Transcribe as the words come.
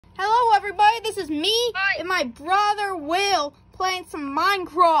everybody, this is me and my brother Will playing some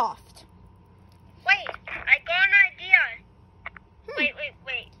Minecraft. Wait, I got an idea.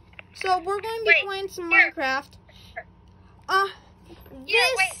 Wait. So we're going to be playing some Minecraft.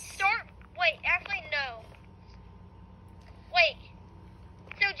 Actually no. Wait.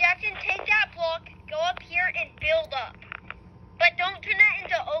 So Jackson, take that block, go up here and build up. But don't turn that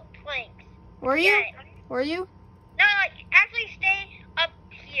into oak planks. Were you? Were you? No, actually stay up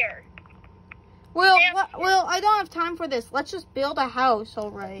here. Will, I don't have time for this. Let's just build a house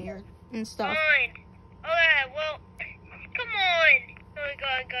already and stuff. Fine. Okay, well, come on. Good.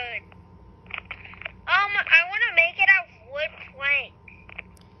 I want to make it out of wood planks.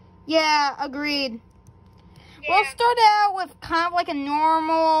 Yeah, agreed. Yeah. We'll start out with kind of like a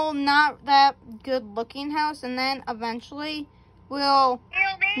normal, not that good looking house, and then eventually we'll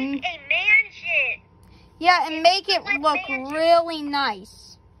make a mansion. Yeah, and make it look really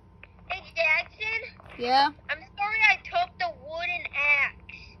nice. Hey, Jackson? Yeah? I'm sorry I took the wooden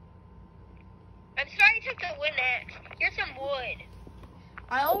axe. Here's some wood.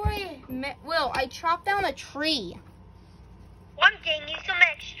 I already Will, I chopped down a tree. I'm getting you some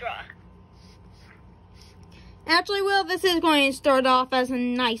extra. Actually, Will, this is going to start off as a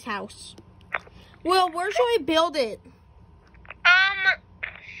nice house. Will, where should we build it?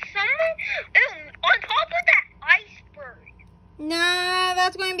 On top of that iceberg. Nah,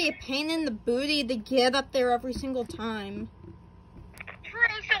 that's going to be a pain in the booty to get up there every single time.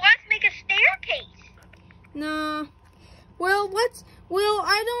 True, so let's make a staircase. Nah. Will,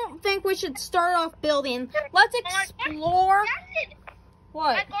 I don't think we should start off building. Let's explore. Jackson,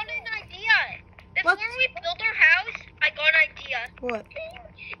 What? I got an idea. Before we build our house, I got an idea. What?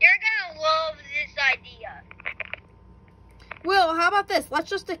 You're gonna love this idea. Will, how about this? Let's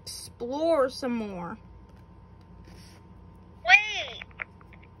just explore some more. Wait.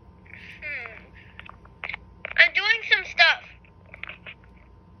 I'm doing some stuff.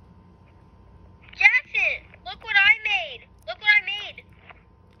 Jackson, look what I made.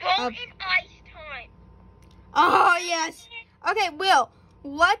 Boat and ice time. Oh, yes. Okay, Will,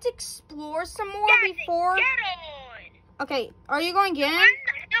 let's explore some more Jackson, before. Get on. Okay, are you going to get in?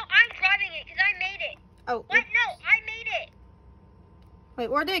 I'm driving it because I made it. Oh. What? No, I made it.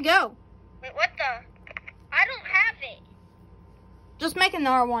 Wait, where did it go? Wait, what the? I don't have it. Just make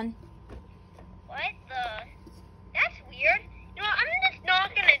another one. What the? That's weird. You know, I'm just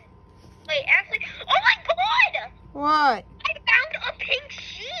not gonna. Wait, actually. Oh my god! What? I found a pink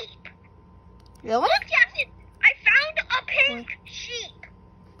sheep. Really? Look, Jackson. I found a pink sheep.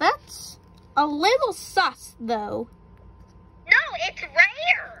 That's a little sus, though. No, it's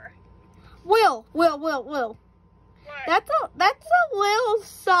rare. Will. What? That's a little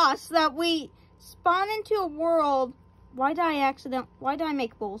sus that we spawn into a world. Why did I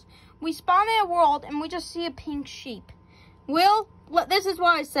make bulls? We spawn in a world and we just see a pink sheep. Will, this is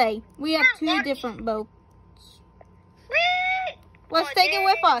what I say. We have two different boats. Let's take it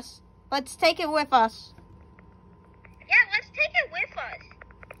with us. Let's take it with us. Yeah, let's take it with us.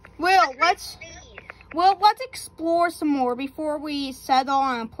 Will, let's explore some more before we settle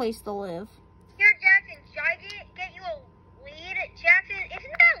on a place to live. Here, Jackson, should I get you a lead? Jackson,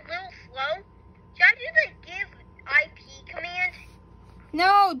 isn't that a little slow? Should I do the give IP command?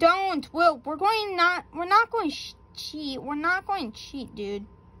 No, don't. Will, we're not going to cheat. We're not going to cheat, dude.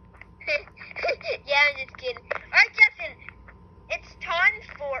 Yeah, I'm just kidding. Alright, Jackson, it's time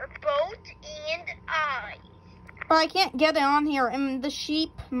for boat and ice. But I can't get it on here, and the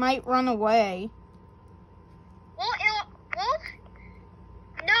sheep might run away. No,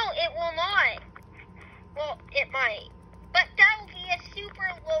 it will not. Well, it might. But that will be a super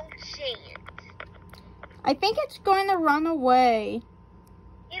low chance. I think it's going to run away.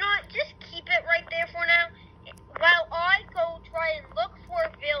 You know what? Just keep it right there for now. While I go try and look for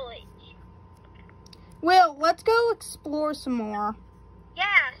a village. Will, let's go explore some more.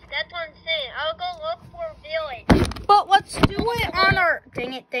 Yeah, that's what I'm saying. I'll go look for a village. But let's do it on our...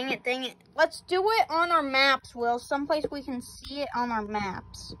 Dang it. Let's do it on our maps, Will. Someplace we can see it on our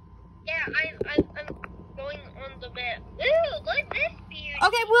maps. Yeah, I'm going on the map. Ooh, look at this beauty.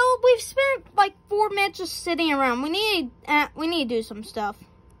 Okay, Will, we've spent like 4 minutes just sitting around. We need to do some stuff.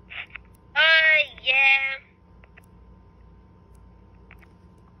 Yeah.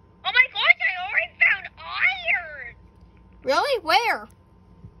 Oh my gosh, I already found iron. Really? Where?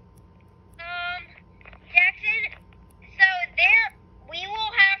 Jackson, so there, we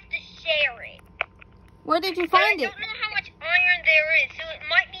will have to share it. Where did you find it? I don't know how much iron there is, so it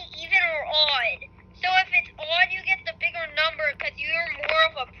might be even or odd. So if it's odd, you get the bigger number because you're more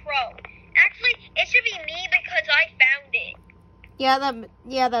of a pro. Actually, it should be me because I found it.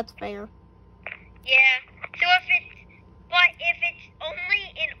 Yeah, that's fair. Yeah. So if it's only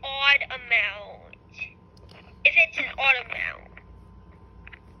an odd amount. If it's an odd amount.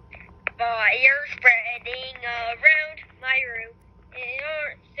 Fire spreading around my room. It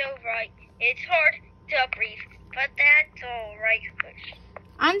aren't so bright. It's hard to breathe, but that's alright.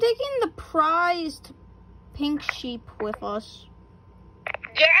 I'm taking the prized pink sheep with us.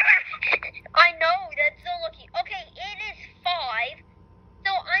 Yeah, I know, that's so lucky. Okay, it is 5,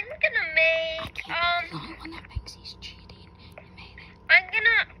 so I'm gonna make, The only one that thinks he's cheating. He made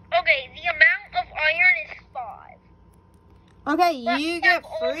it. okay, the amount of iron is 5. Okay, But you that's get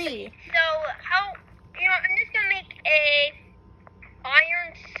all- free. So, I'm just gonna make a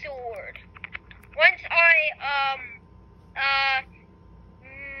iron sword. Once I,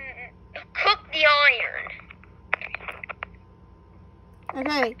 cook the iron.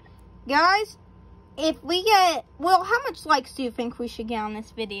 Okay, guys, if we get, well, how much likes do you think we should get on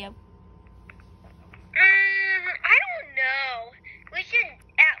this video? I don't know. We should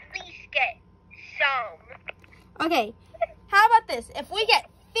at least get some. Okay, how about this? If we get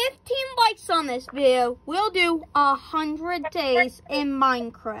 15 likes on this video, we'll do 100 days in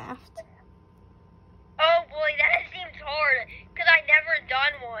Minecraft. Oh boy, that seems hard, because I never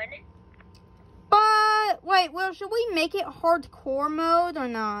done one. But, wait, well, should we make it hardcore mode or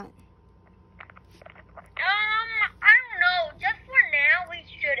not? I don't know. Just for now, we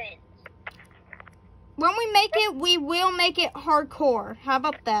shouldn't. When we make it, we will make it hardcore. How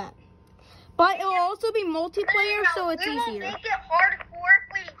about that? But it'll also be multiplayer, so it's we will easier. make it hardcore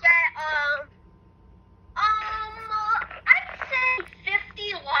if we get, I'd say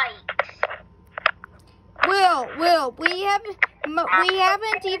 50 likes. Will, we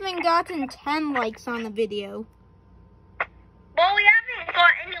haven't even gotten 10 likes on the video. Well, we haven't got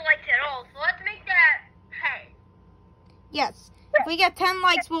any likes at all, so let's make that 10. Yes, if we get 10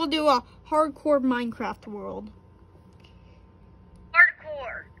 likes, we'll do a hardcore Minecraft world.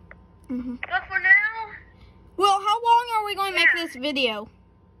 Hardcore. But for now, Well, how long are we going to make this video?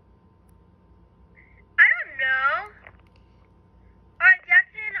 I don't know. Alright,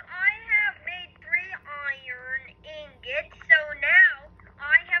 Jackson, I have made 3 iron ingots, so now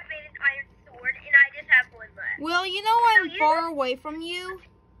I have made an iron sword, and I just have 1 left. Will, you know I'm far away from you?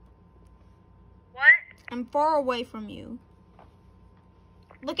 What? I'm far away from you.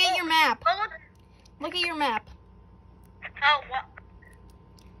 Look at your map. Oh, Look at your map. what?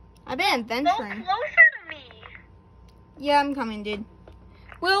 I've been Go adventuring. closer to me. Yeah, I'm coming, dude.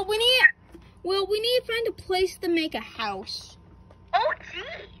 Well, we need to find a place to make a house. Oh, jeez.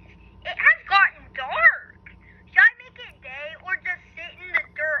 It has gotten dark. Should I make it day or just sit in the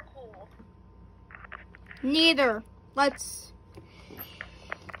dirt hole? Neither. Let's.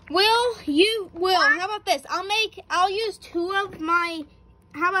 How about this? I'll use 2 of my.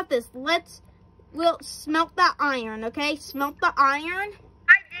 How about this? We'll smelt that iron, okay? Smelt the iron.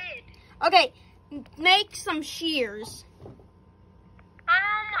 I did. Okay, make some shears. I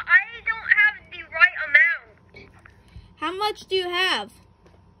don't have the right amount. How much do you have?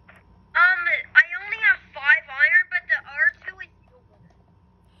 I only have 5 iron, but the R2 is silver.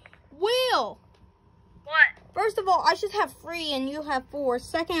 Will! What? First of all, I should have 3 and you have 4.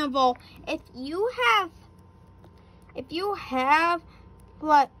 Second of all, if you have,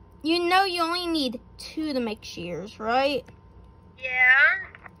 like, you know you only need 2 to make shears, right? Yeah.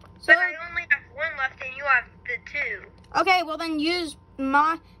 So, But I only have 1 left and you have the 2. okay, well then use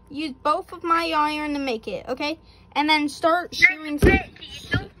both of my iron to make it, okay? And then start shearing.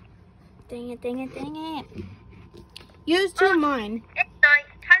 Dang it. Use 2 of mine. It's night.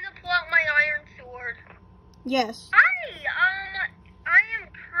 Time to pull out my iron sword. Yes. Hi, I am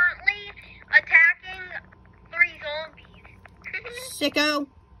currently attacking 3 zombies. Sicko.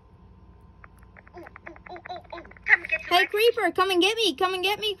 Time to get to Hey, my... Creeper, come and get me. Come and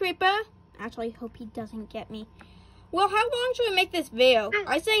get me, Creeper. Actually, I hope he doesn't get me. Well, how long should we make this video?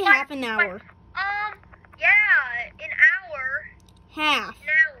 I say half an hour. Yeah, an hour. Half. An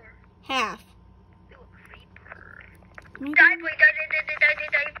hour. Half. Ooh, creeper. Maybe- Die, please,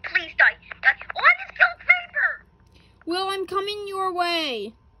 die. Please die. Oh, I just killed creeper. Will, I'm coming your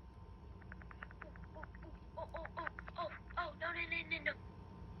way. Oh, no. No.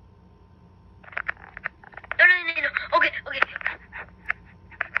 Okay.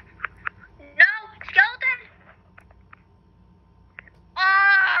 No, skeleton.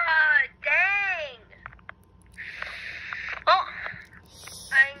 Dang. Oh,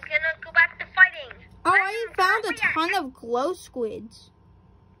 I'm gonna go back to fighting. Oh, I found a ton of glow squids.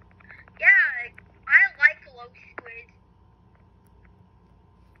 Yeah, I like glow squids.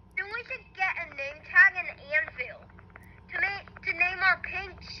 Then we should get a name tag and anvil to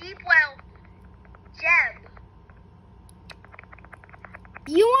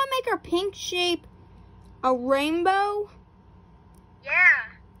you want to make our pink sheep a rainbow? Yeah.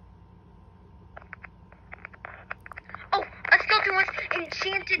 Oh, a skeleton was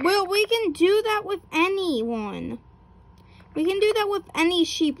enchanted. Well, we can do that with anyone. We can do that with any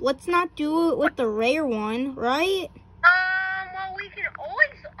sheep. Let's not do it with the rare one, right? Well, we can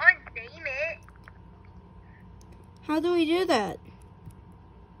always unname it. How do we do that?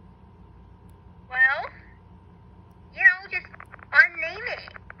 Well, just unname it.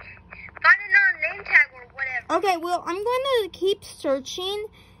 Find another name tag or whatever. Okay, well, I'm going to keep searching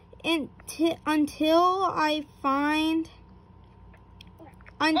until I find...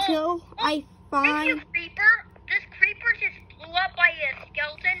 Thank you, Creeper. This creeper just blew up by a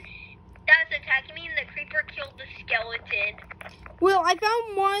skeleton that was attacking me, and the creeper killed the skeleton. Will, I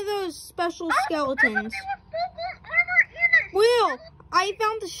found one of those special skeletons. Will, I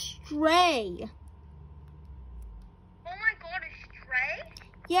found a stray. oh my god, a stray?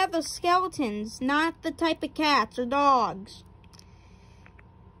 Yeah, the skeletons, not the type of cats or dogs.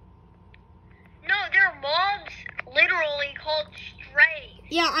 No, they're mobs, literally called strays.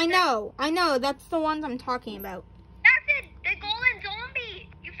 Yeah, I know. That's the ones I'm talking about. That's it, the golden zombie.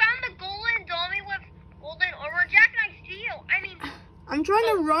 You found the golden zombie with golden armor. Jack, I see you. I'm trying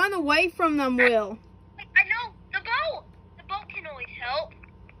to run away from them, Will. I know, the boat. The boat can always help.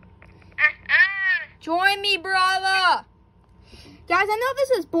 Join me, brother. Guys, I know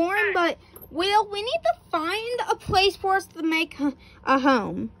this is boring, but Will, we need to find a place for us to make a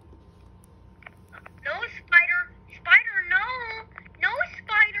home. No, Spider. Spider, no. No,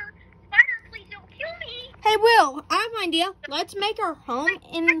 Spider. Spider, please don't kill me. Hey, Will, I have an idea. Let's make our home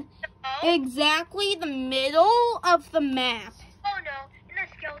in exactly the middle of the map. Oh, no. And the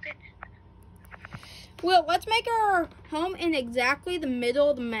skeleton. Will, let's make our home in exactly the middle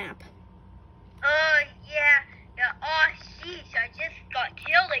of the map. Yeah. Oh, sheesh. I just got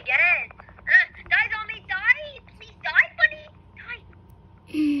killed again. Die, zombie, die. Please die, buddy. Die.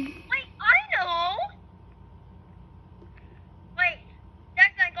 Wait, I know. Wait, Dex,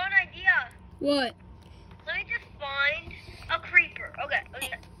 I got an idea. What? Let me just find a creeper. Okay.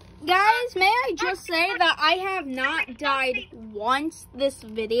 Guys, may I just say that I have not died once this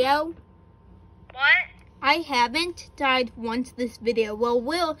video? What? I haven't died once this video. Well,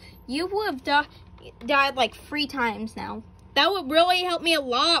 Will, you would have died like 3 times now. That would really help me a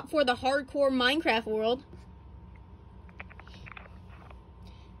lot for the hardcore Minecraft world.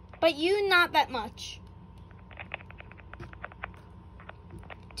 But you, not that much.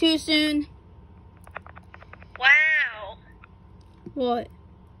 Too soon. Wow. What?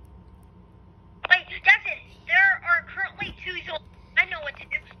 Wait, Jackson, there are currently 2 zombies. I know what to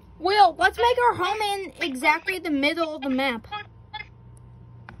do. Will, let's make our home in exactly the middle of the map.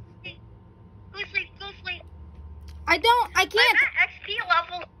 Go sleep. I can't. I'm at XP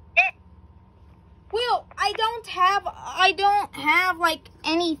level 6. Will, I don't have like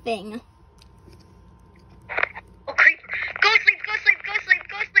anything. Oh, creeper. Go sleep.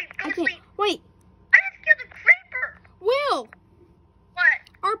 Okay, wait. I just killed a creeper. Will, What?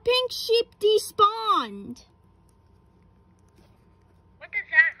 our pink sheep despawned. What does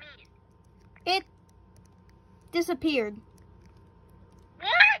that mean? It disappeared.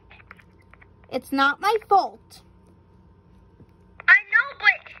 What? It's not my fault. I know,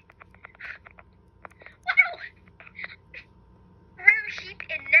 but... Wow. Rare sheep,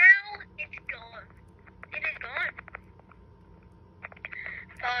 and now it's gone. It is gone.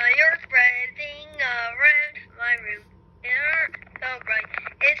 Fire spreading around my room. So bright.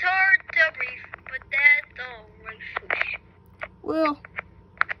 It's hard to breathe, but that's alright. Will,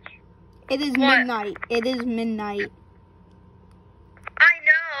 it is What? midnight. It is midnight. I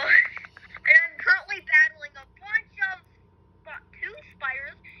know. And I'm currently battling a bunch of 2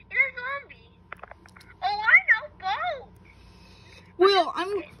 spiders and a zombie. Oh, I know, both.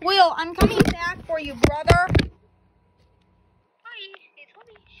 Will, I'm coming back for you, brother. Hi, it's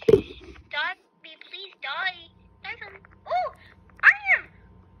Homie. Die, please die. Die, zombie. Oh, I am.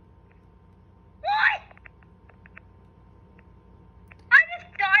 What? I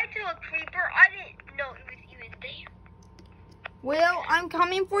just died to a creeper. I didn't know it was even there. Will, I'm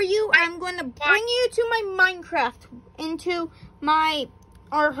coming for you. I'm going to bring you to my Minecraft, into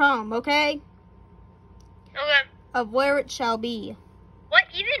our home, okay? Okay. Of where it shall be. What,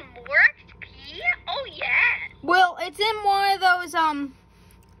 even more XP? Oh, yeah. Well, it's in one of those,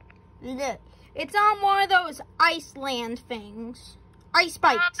 it's on one of those Iceland things. Ice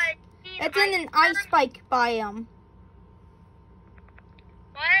spikes. It's in an ice spike biome.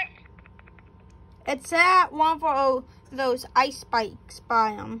 What? It's at one of those ice spikes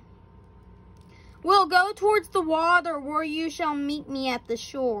biome. Will, go towards the water where you shall meet me at the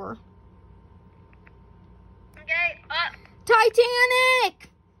shore. Okay, Titanic!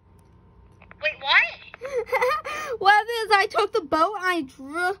 wait, what? What is, I took the boat and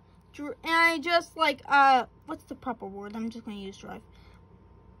I just like, what's the proper word? I'm just going to use drive.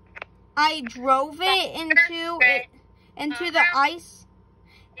 I drove it into the ice,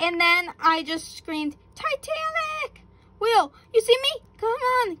 and then I just screamed, Titanic! Will, you see me? Come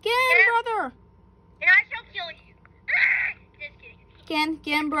on, get in, brother. And I shall kill you. Just kidding.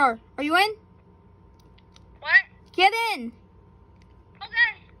 Get in, brother. Are you in? What? Get in.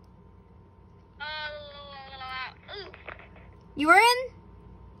 Okay. Ooh. You are in?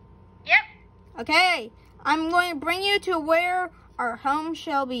 Yep. Okay. I'm going to bring you to where our home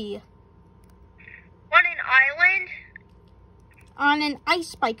shall be. On an island? On an ice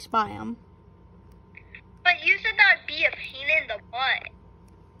spikes biome. But you said that'd be a pain in the butt.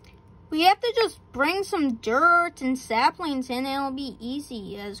 We have to just bring some dirt and saplings in and it'll be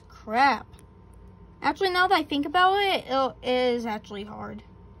easy as crap. Actually, now that I think about it, it is actually hard.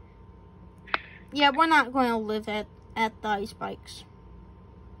 Yeah, we're not going to live at the ice spikes.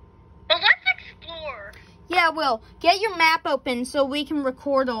 But let's explore. Yeah, Will, get your map open so we can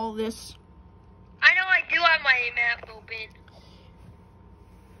record all this. I know I do have my map open.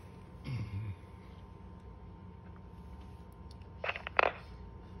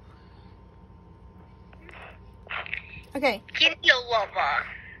 Okay. Give me a lover.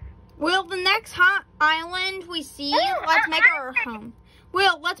 Will, the next hot island we see, let's make our home.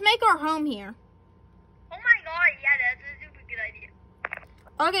 Will, let's make our home here. Oh my god, yeah, that's a super good idea.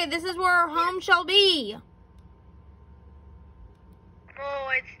 Okay, this is where our home shall be. Oh,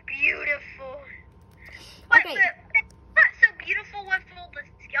 it's beautiful. But Okay. it's not so beautiful with all the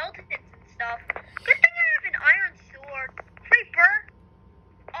skeletons and stuff. Good thing I have an iron sword. Creeper.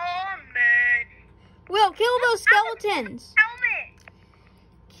 Oh, man. Will, kill those skeletons. Helmet.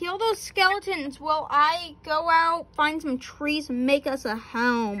 Kill those skeletons while I go out, find some trees, and make us a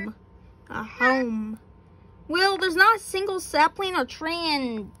home. A home. Will, there's not a single sapling or tree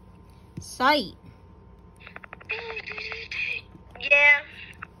in sight. Yeah.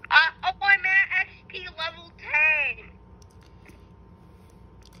 Oh, I'm at XP level 10.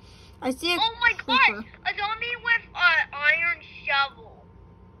 I see a Oh my creeper. god, a zombie with an iron shovel.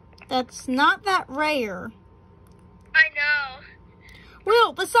 That's not that rare. I know.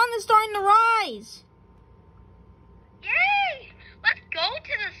 Will, the sun is starting to rise. Yay! Let's go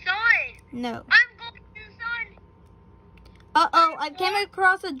to the sun. No. I'm going to the sun. Uh-oh, I came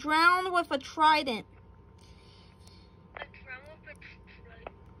across a drown with a trident.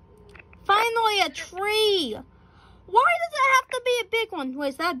 Finally, a tree. Why does it have to be a big one? Wait,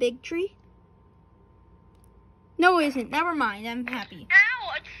 is that a big tree? No, it isn't. Never mind. I'm happy.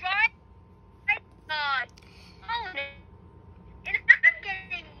 Ow, a tripod. Oh, no. And I'm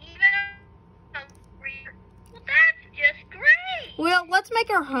getting even hungrier. Well, that's just great. Well, let's make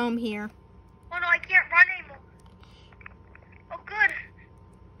our home here. Oh, no, I can't run anymore. Oh, good.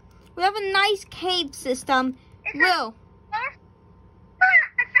 We have a nice cave system.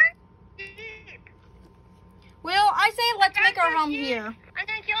 Will, I say let's make our home here. I'm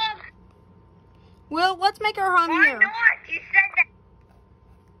gonna kill him. Will, let's make our home Why here. not? You said that.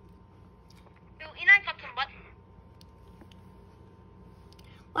 Dude, and I got some buttons.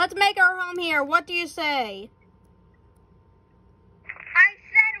 Let's make our home here. What do you say? I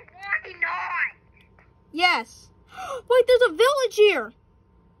said why not? Yes. Wait, there's a village here.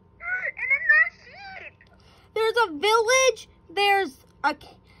 And then there's sheep. There's a village.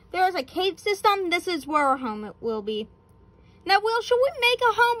 There's a cave system. This is where our home it will be. Now, Will, should we make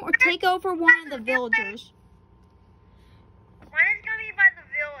a home or take over one of the villagers? One is gonna be by the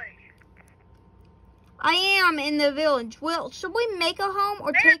village. I am in the village. Will, should we make a home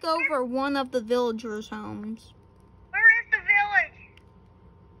or take over one of the villagers' homes? Where is the village?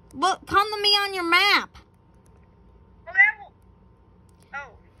 Look, come to me on your map.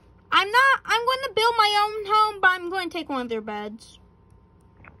 Oh. I'm going to build my own home, but I'm going to take one of their beds.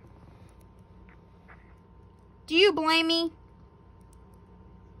 Do you blame me?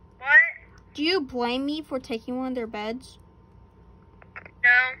 What? Do you blame me for taking one of their beds? No.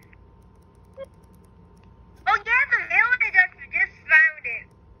 Oh yeah, the village. I just found it.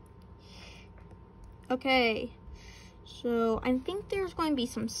 Okay. So, I think there's going to be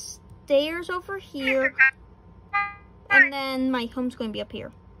some stairs over here. And then my home's going to be up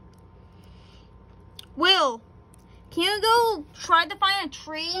here. Will, can you go try to find a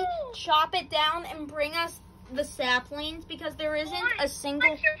tree, chop it down, and bring us the saplings? Because there isn't a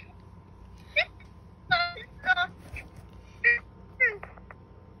single...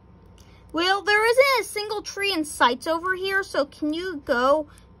 Well, there isn't a single tree in sight over here, so can you go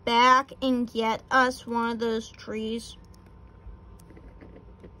back and get us one of those trees?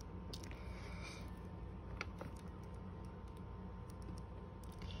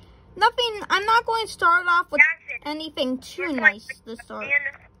 Nothing, I'm not going to start off with anything too nice to start.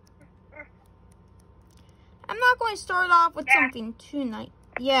 I'm not going to start off with something too nice.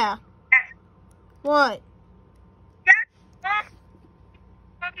 Yeah. What?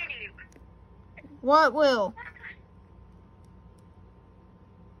 What will?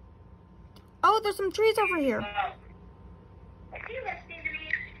 Oh, there's some trees over here. Is he listening to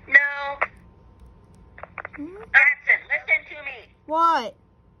me? No. Listen to me. What?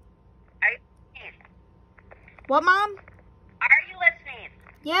 Are you listening? What, Mom? Are you listening?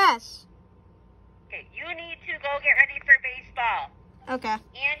 Yes. Okay, you need to go get ready for baseball. Okay.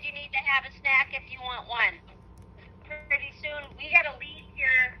 And you need to have a snack if you want one. Pretty soon, we gotta leave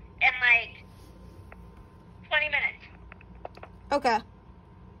here in like 20 minutes. Okay.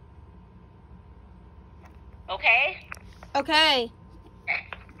 Okay? Okay.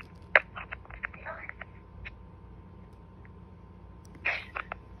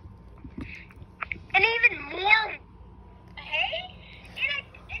 And even more. Hey?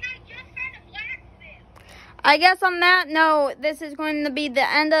 And I just had a blacksmith. I guess on that note, this is going to be the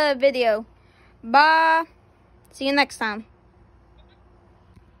end of the video. Bye. See you next time.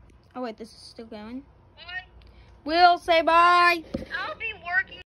 Oh, wait, this is still going. Bye. We'll say bye. I'll be working.